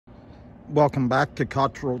Welcome back to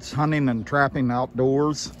Cottrell's Hunting and Trapping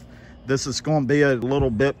Outdoors. This is going to be a little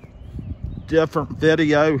bit different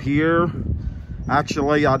video here.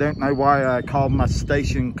 Actually, I don't know why I called my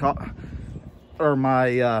station or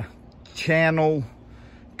my channel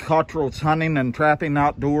Cottrell's Hunting and Trapping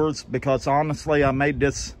Outdoors, because honestly I made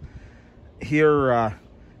this here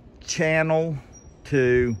channel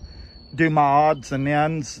to do my odds and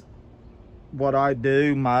ends, what I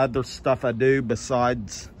do, my other stuff I do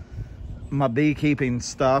besides my beekeeping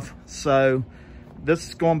stuff. So this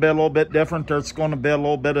is going to be a little bit different. There's going to be a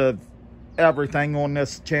little bit of everything on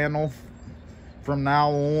this channel from now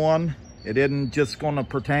on. It isn't just going to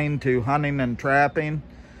pertain to hunting and trapping,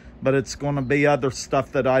 but it's going to be other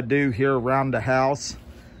stuff that I do here around the house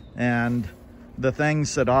and the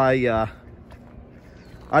things that I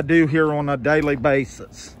do here on a daily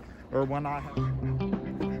basis, or when I have.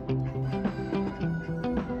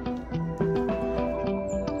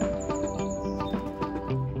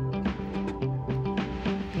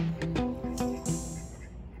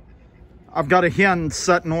 I've got a hen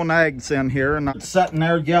sitting on eggs in here, and I was sitting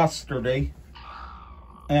there yesterday,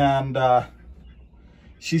 and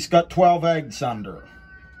she's got 12 eggs under her.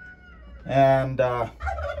 And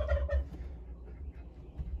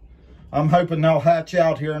I'm hoping they'll hatch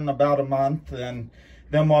out here in about a month, and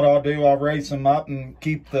then what I'll do, I'll raise them up and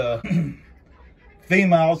keep the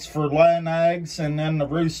females for laying eggs, and then the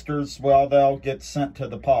roosters, well, they'll get sent to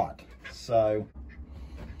the pot. So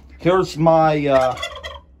here's my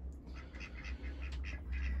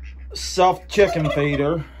self chicken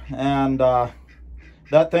feeder, and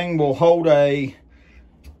that thing will hold a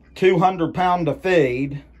 200 pound of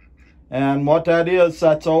feed. And what that is,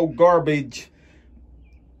 that's old garbage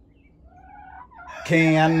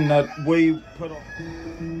can that we put on.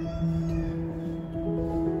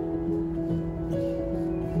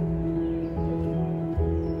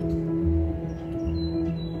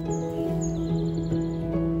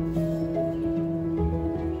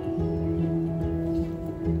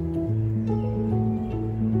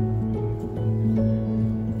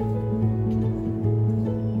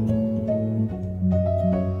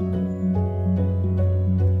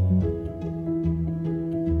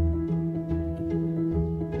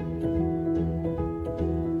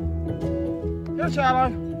 Here,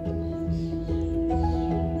 Shiloh.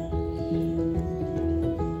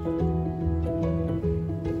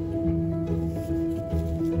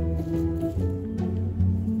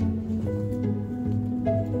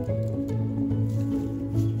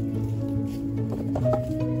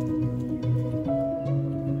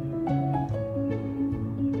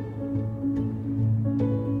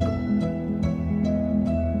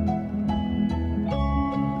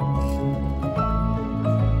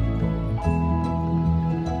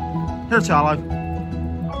 Here, Charlie.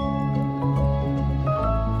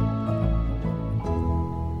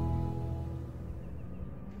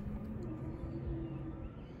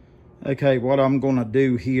 Okay, what I'm going to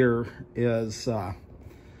do here is I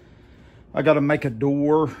got to make a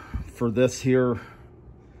door for this here.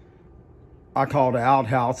 I call it an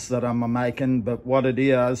outhouse that I'm making, but what it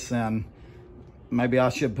is, and maybe I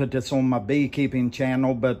should put this on my beekeeping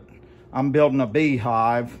channel, but I'm building a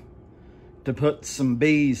beehive to put some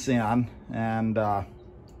bees in, and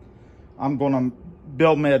I'm gonna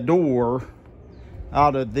build me a door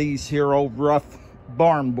out of these here old rough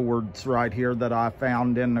barn boards right here that I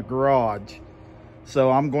found in the garage. So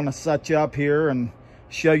I'm gonna set you up here and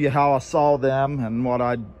show you how I saw them and what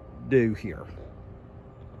I do here.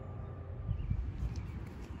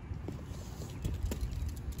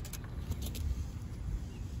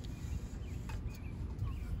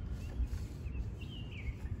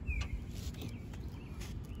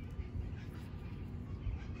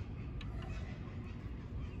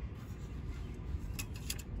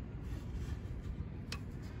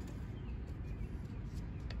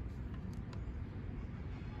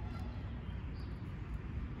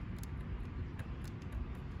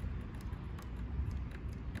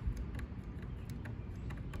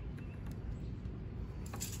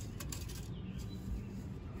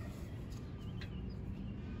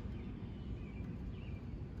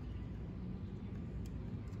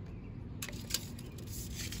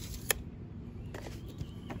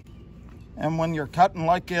 And when you're cutting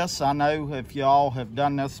like this, I know if y'all have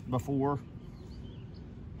done this before,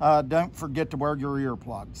 don't forget to wear your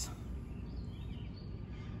earplugs.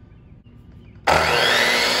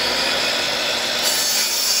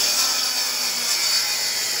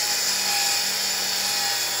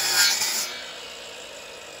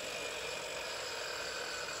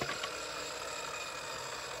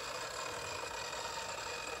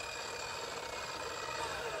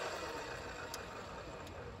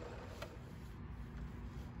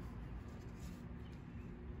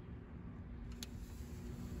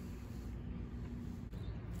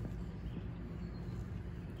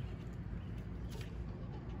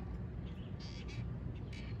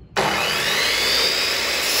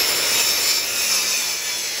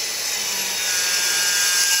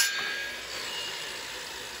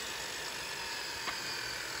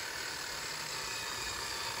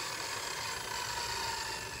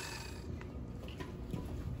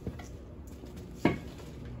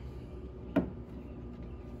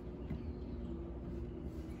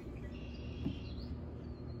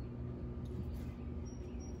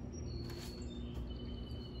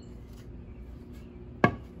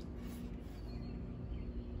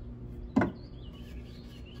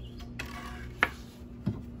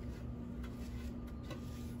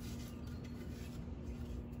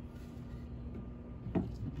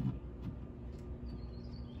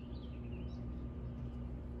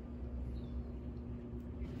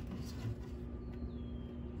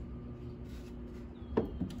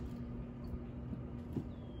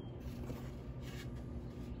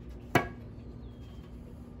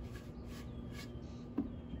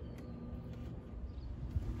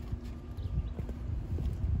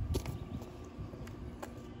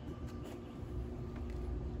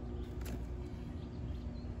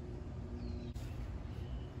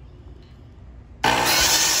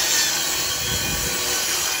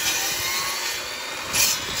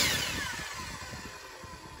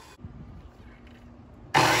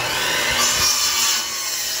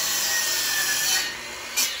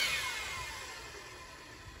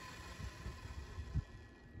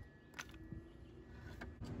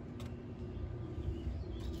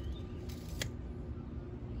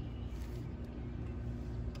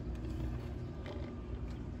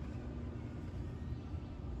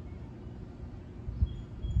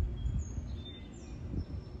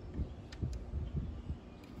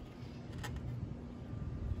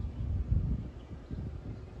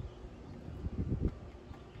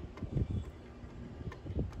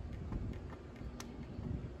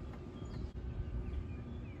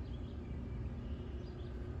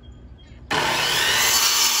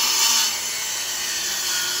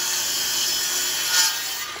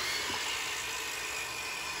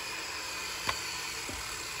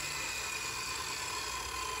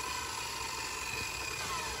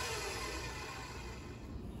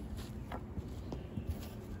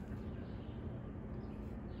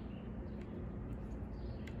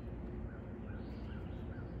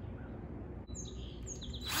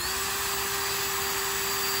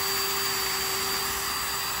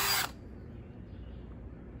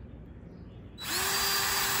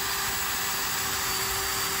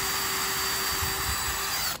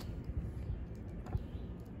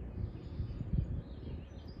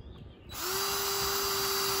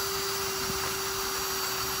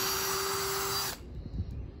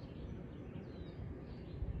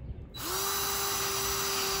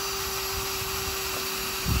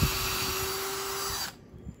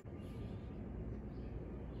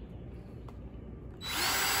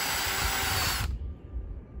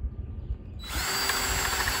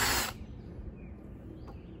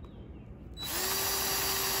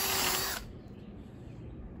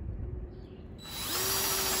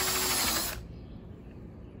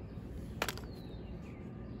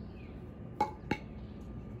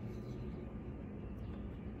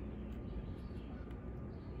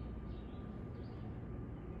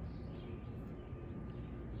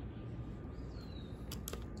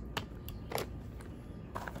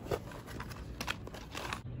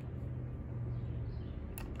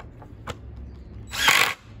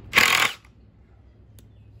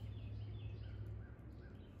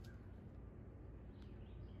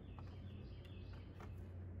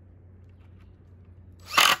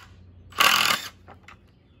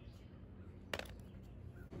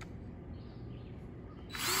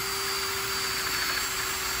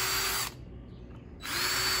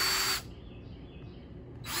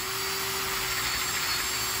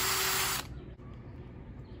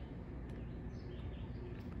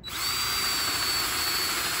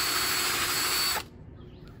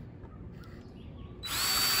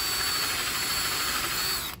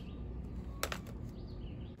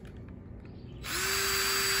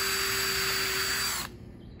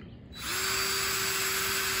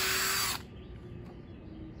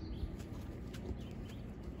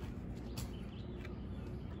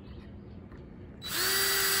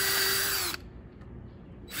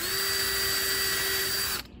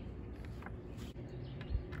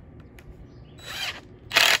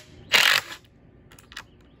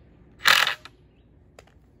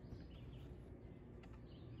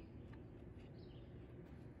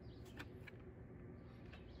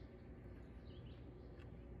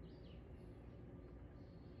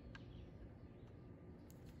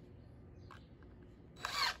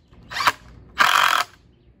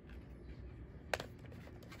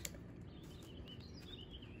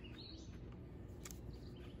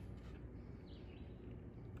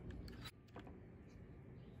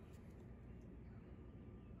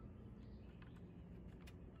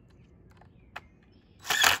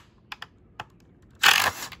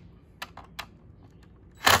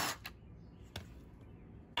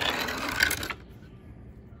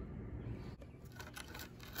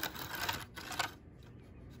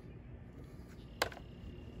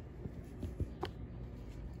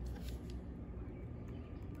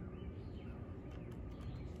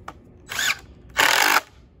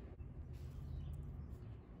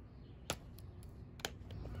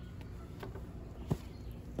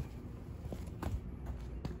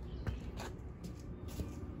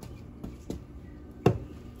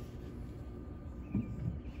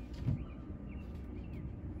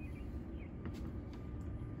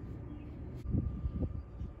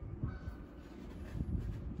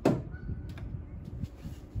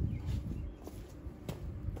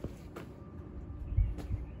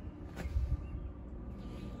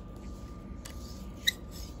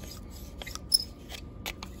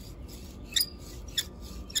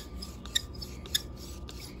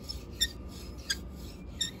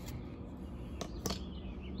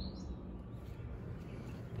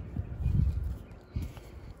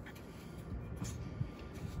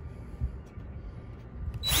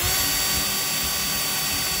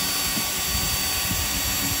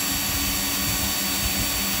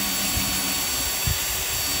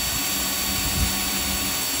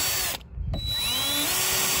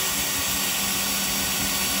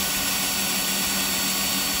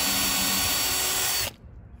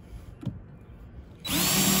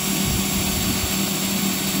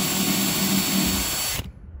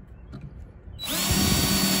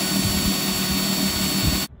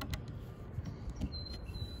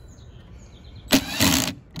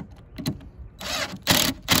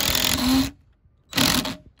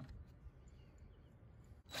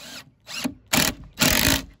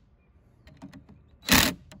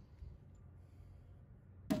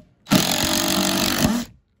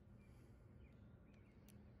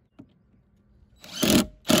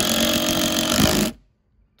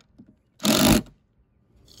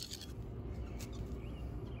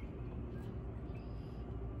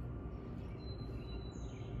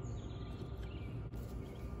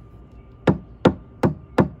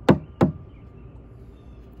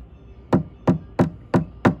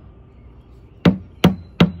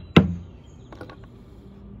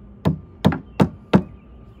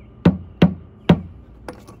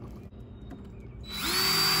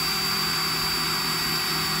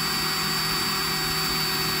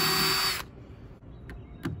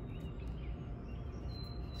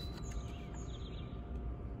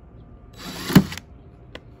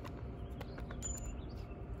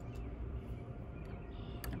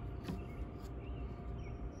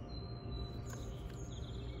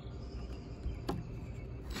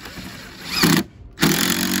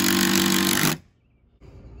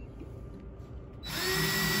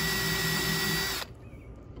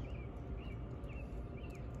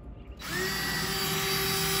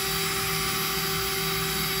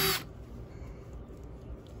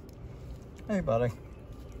 Hey, buddy.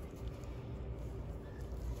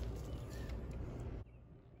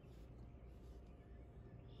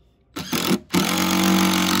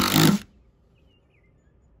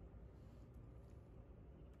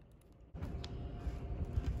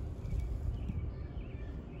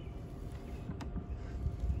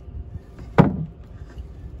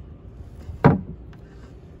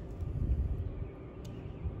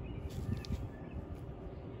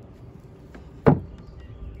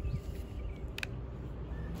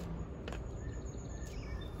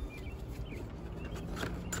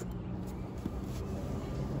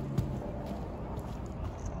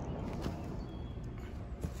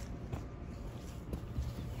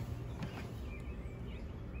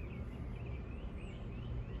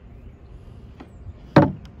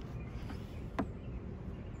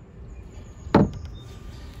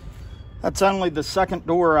 That's only the second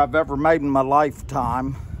door I've ever made in my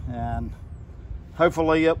lifetime, and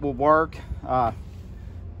hopefully it will work.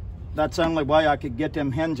 That's the only way I could get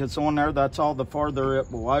them hinges on there. That's all the farther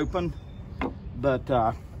it will open. But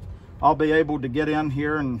I'll be able to get in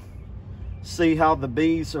here and see how the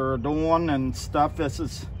bees are doing and stuff. This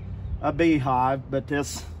is a beehive, but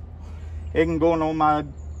this isn't going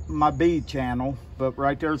on my bee channel. But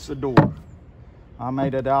right there's the door. I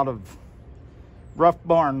made it out of rough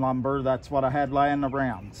barn lumber. That's what I had laying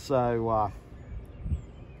around. So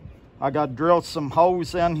I got to drill some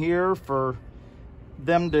holes in here for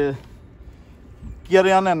them to get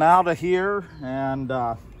in and out of here, and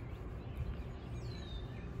that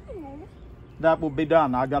will be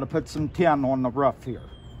done. I got to put some tin on the roof here,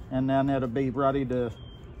 and then it'll be ready to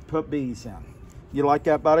put bees in. You like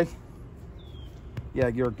that, buddy? Yeah,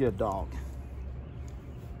 you're a good dog.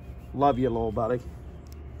 Love you, little buddy.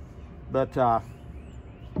 But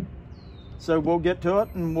so we'll get to it,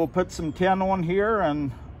 and we'll put some tin on here,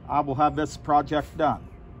 and I will have this project done.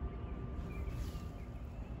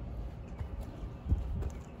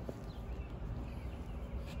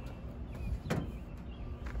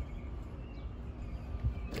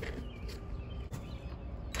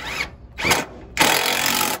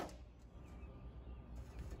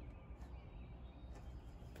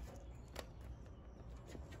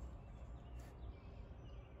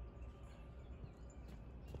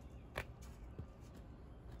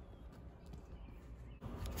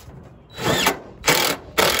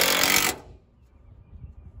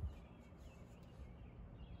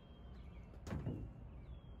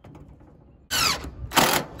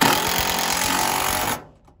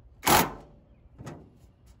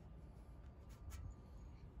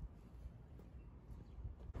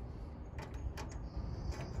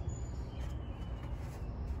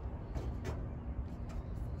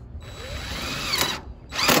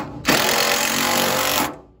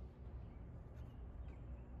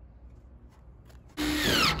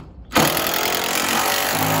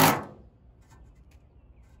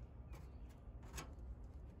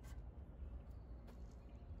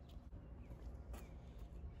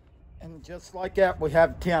 And just like that, we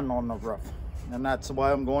have tin on the roof, and that's the way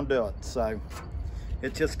I'm going to do it. So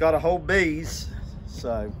it's just got to hold bees.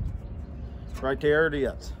 So right there it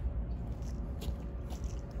is.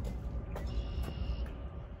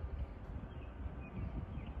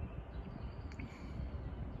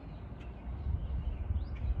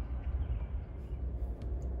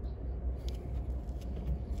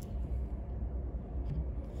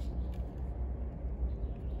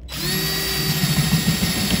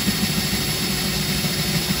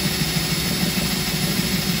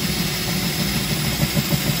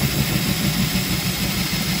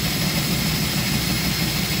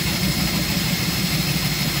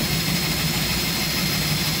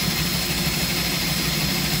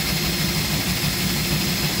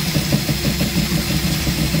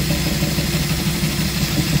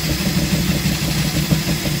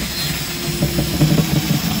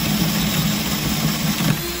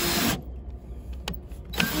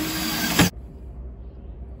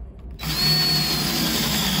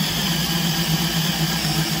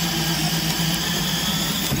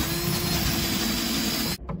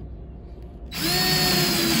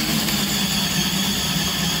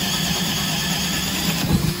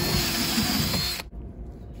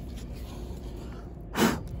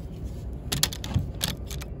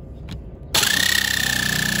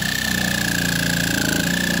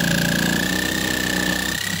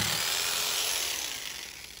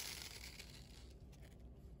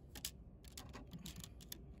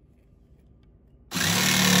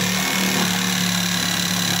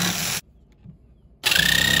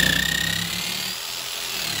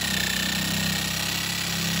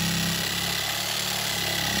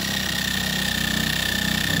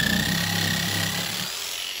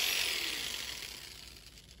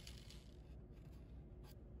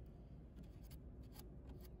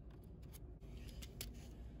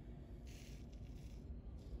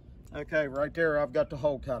 Okay, right there, I've got the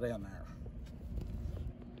hole cut in there.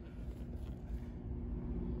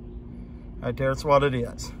 Right there's what it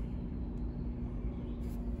is.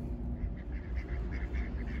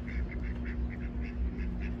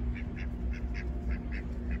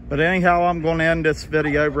 But anyhow, I'm going to end this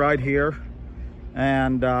video right here.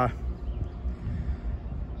 And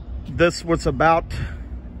this was about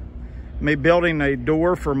me building a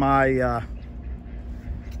door for my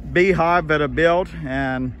beehive that I built.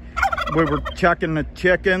 And we were checking the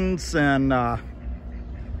chickens and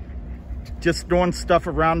just doing stuff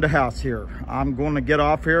around the house here. I'm going to get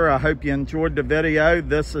off here. I hope you enjoyed the video.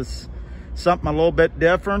 This is something a little bit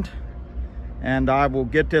different, and I will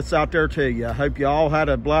get this out there to you. I hope you all had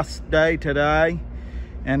a blessed day today.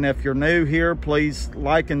 And if you're new here, please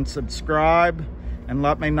like and subscribe and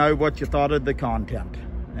let me know what you thought of the content.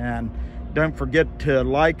 And don't forget to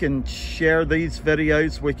like and share these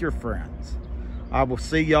videos with your friends. I will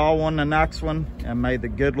see y'all on the next one, and may the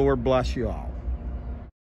good Lord bless you all.